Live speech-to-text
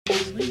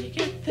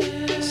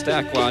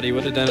Stackwaddy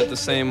would have done it the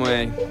same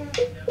way.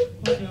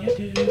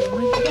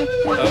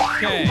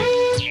 Okay.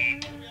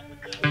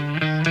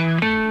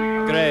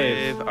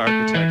 Grave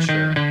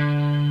architecture.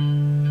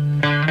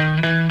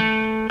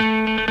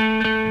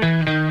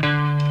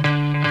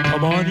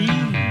 Come on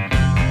in.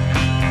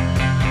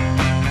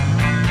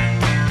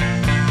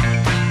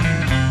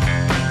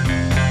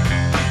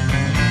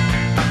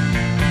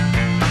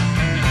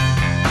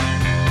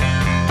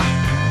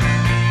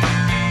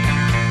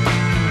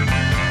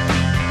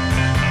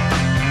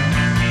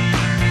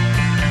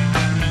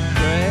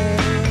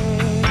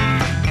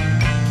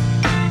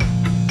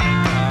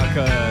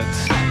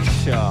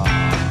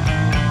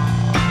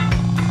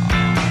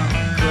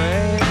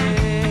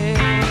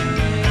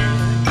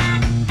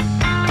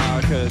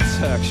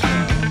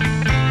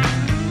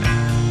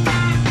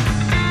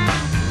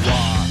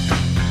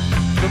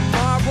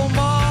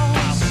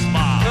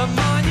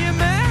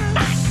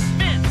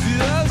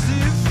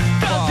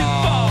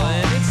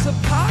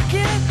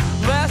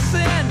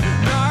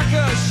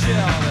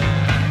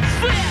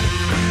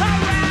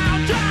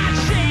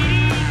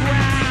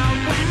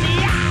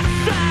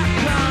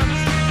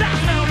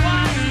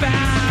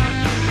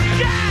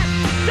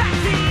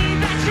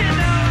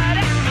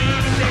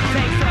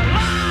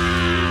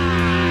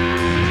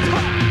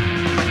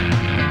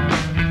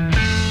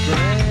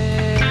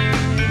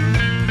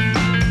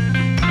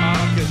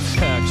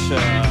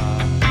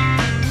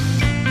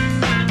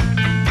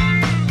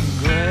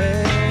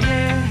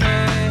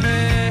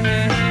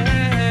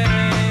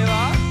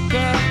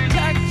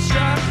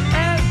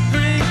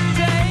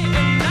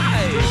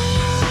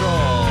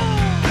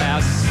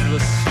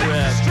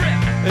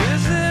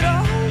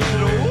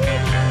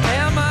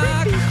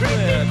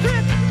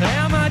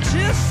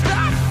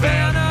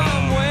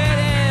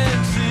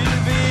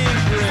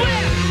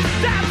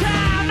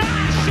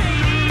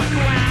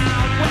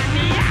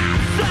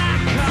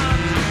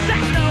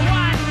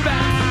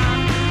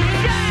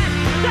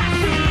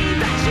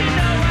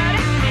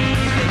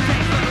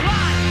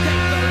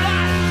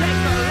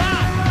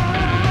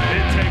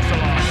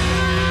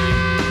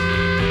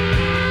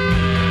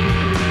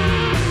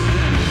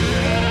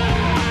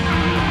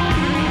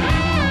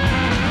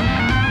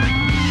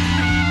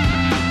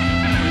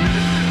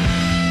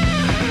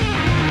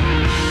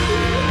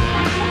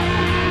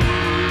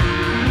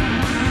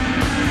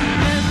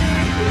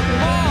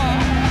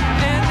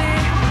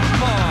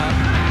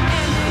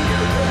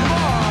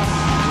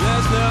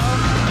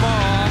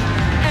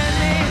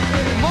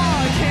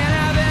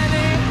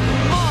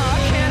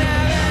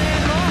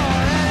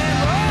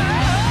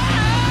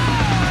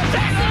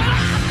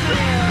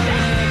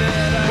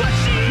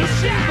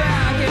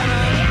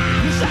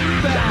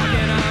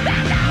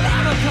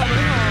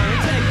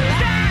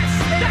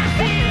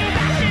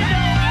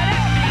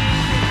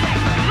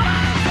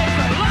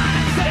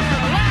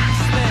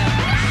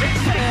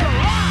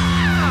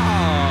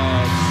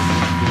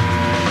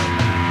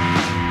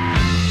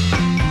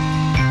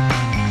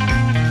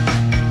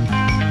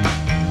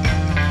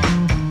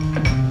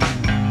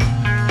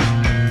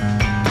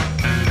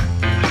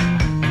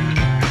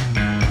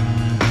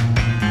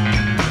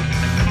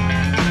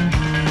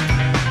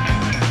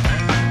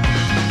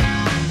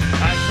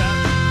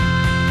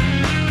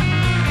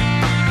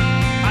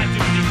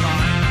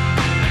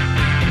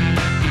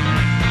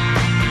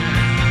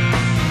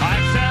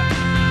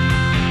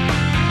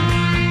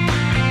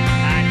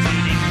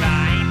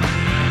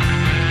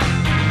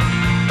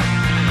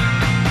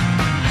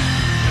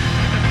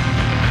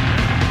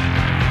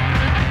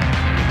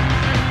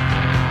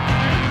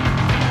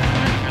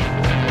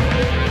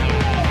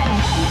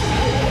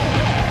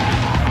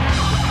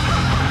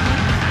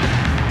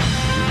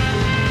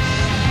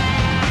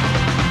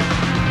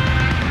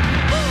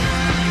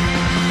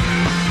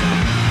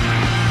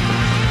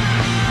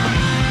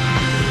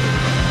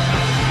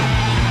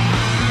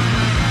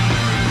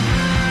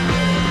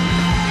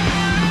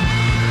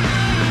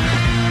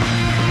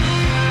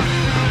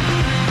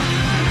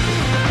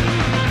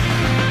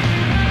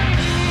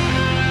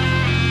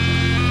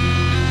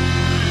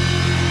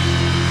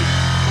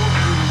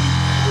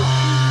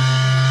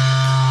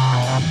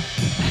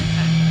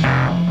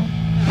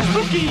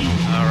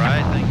 All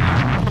right, thank you.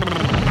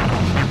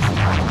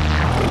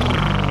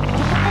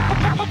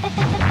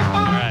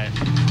 All right.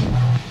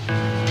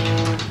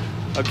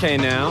 Okay,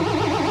 now,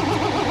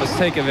 let's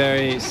take a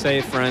very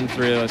safe run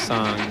through a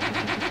song.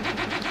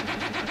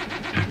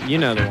 You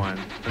know the one.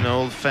 An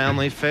old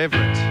family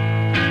favorite.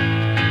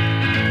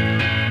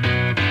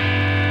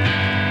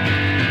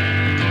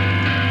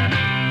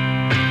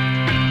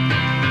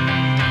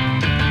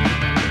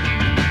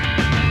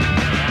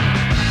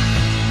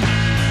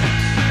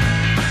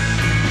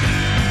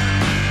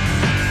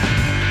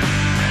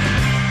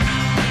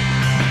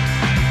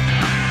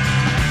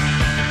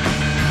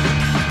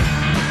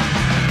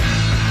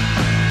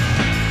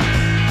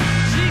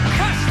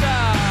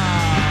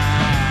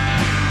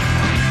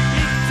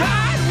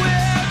 Died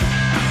with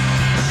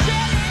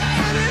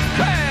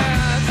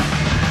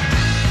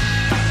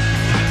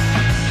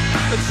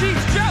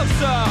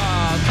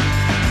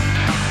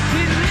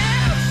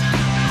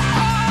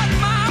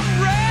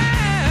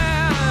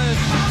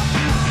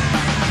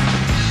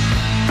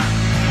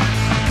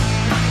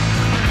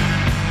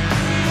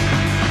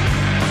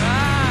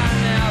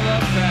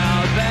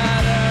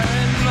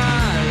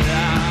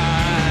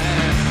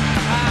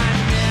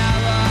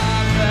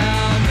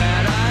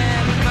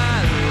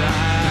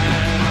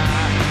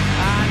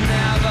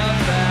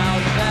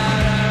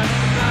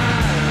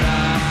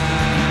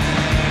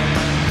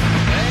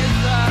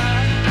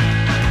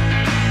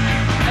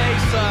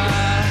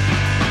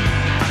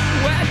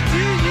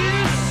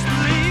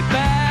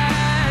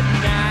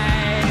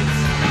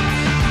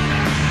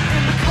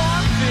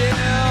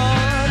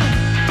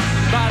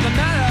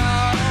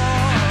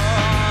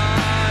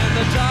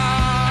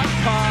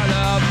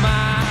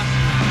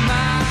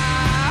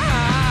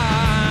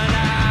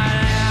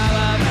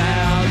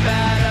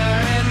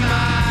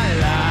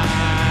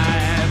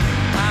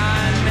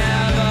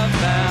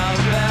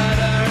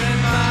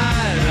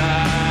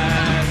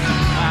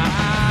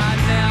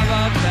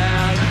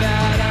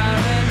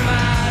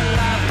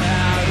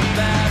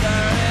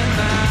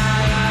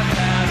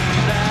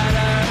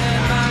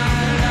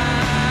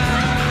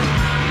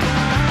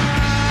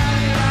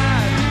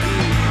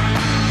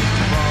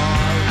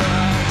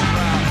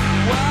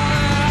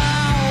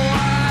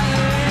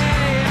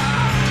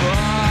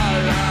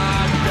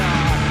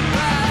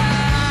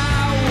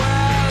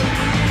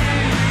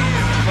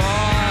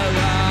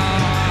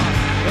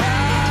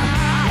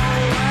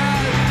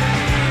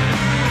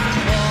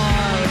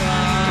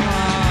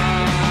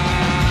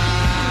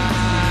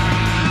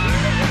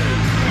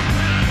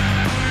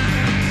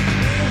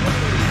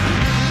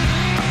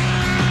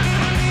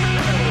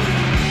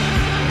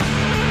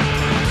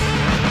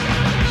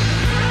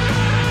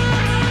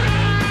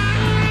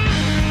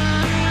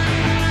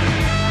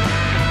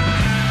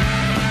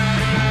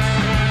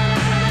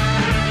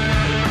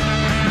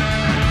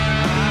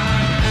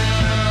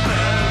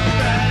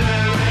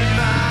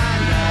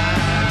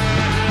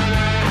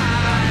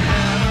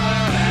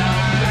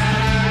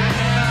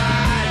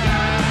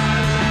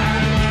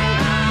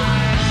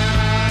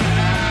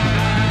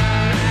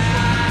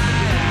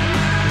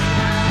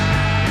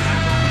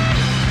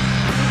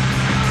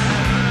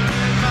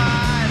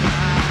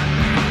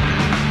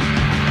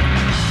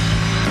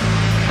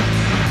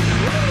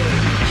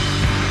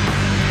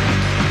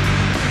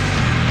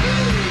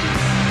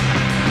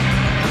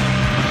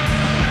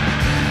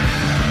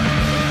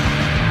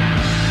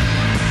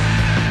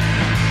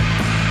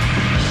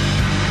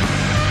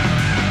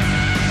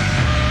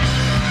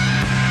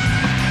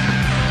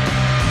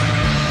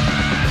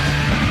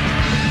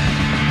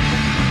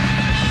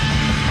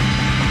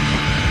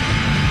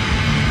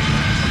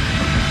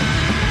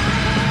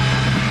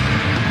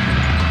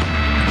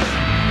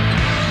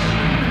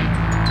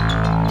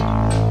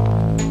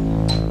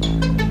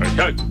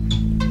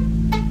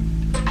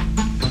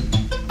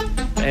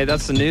Hey,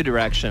 that's the new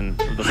direction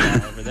of the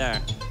ball over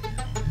there.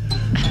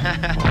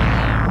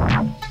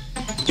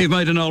 You've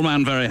made an old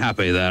man very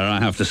happy there, I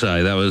have to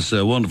say. That was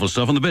wonderful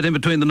stuff. And the bit in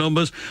between the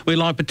numbers, we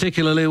like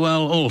particularly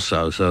well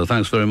also. So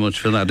thanks very much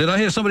for that. Did I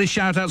hear somebody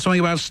shout out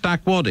something about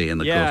Stack Waddy in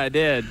the course? Yeah, I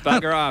did.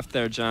 Bugger off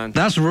there, John.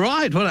 That's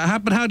right. What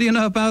happened? How do you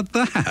know about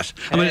that?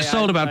 I mean, it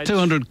sold about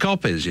 200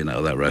 copies, you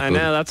know, that record. I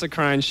know, that's a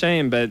crying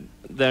shame, but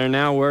they're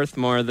now worth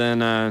more than,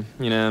 they're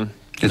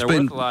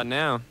worth a lot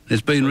now.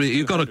 It's been...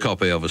 You've got a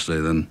copy, obviously,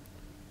 then.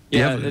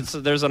 Yeah,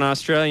 there's an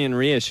Australian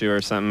reissue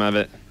or something of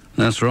it.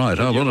 That's right.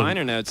 Oh, well,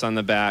 liner notes on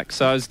the back.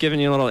 So I was giving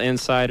you a little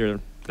insider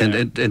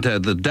into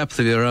the depth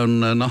of your own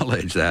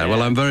knowledge there. Yeah.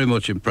 Well, I'm very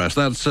much impressed.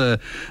 That's a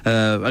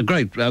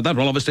great... that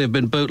will obviously have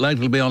been bootlegged.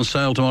 It'll be on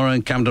sale tomorrow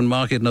in Camden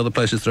Market and other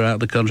places throughout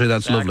the country.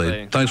 That's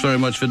lovely. Thanks very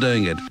much for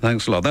doing it.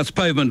 Thanks a lot. That's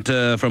Pavement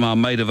from our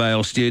Maida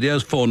Vale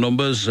studios. 4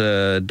 numbers.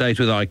 Date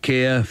with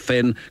IKEA,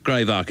 Finn,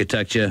 Grave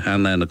Architecture,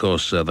 and then, of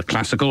course, the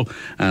classical.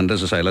 And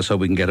as I say, let's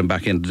hope we can get them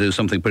back in to do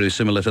something pretty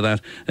similar to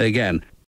that again.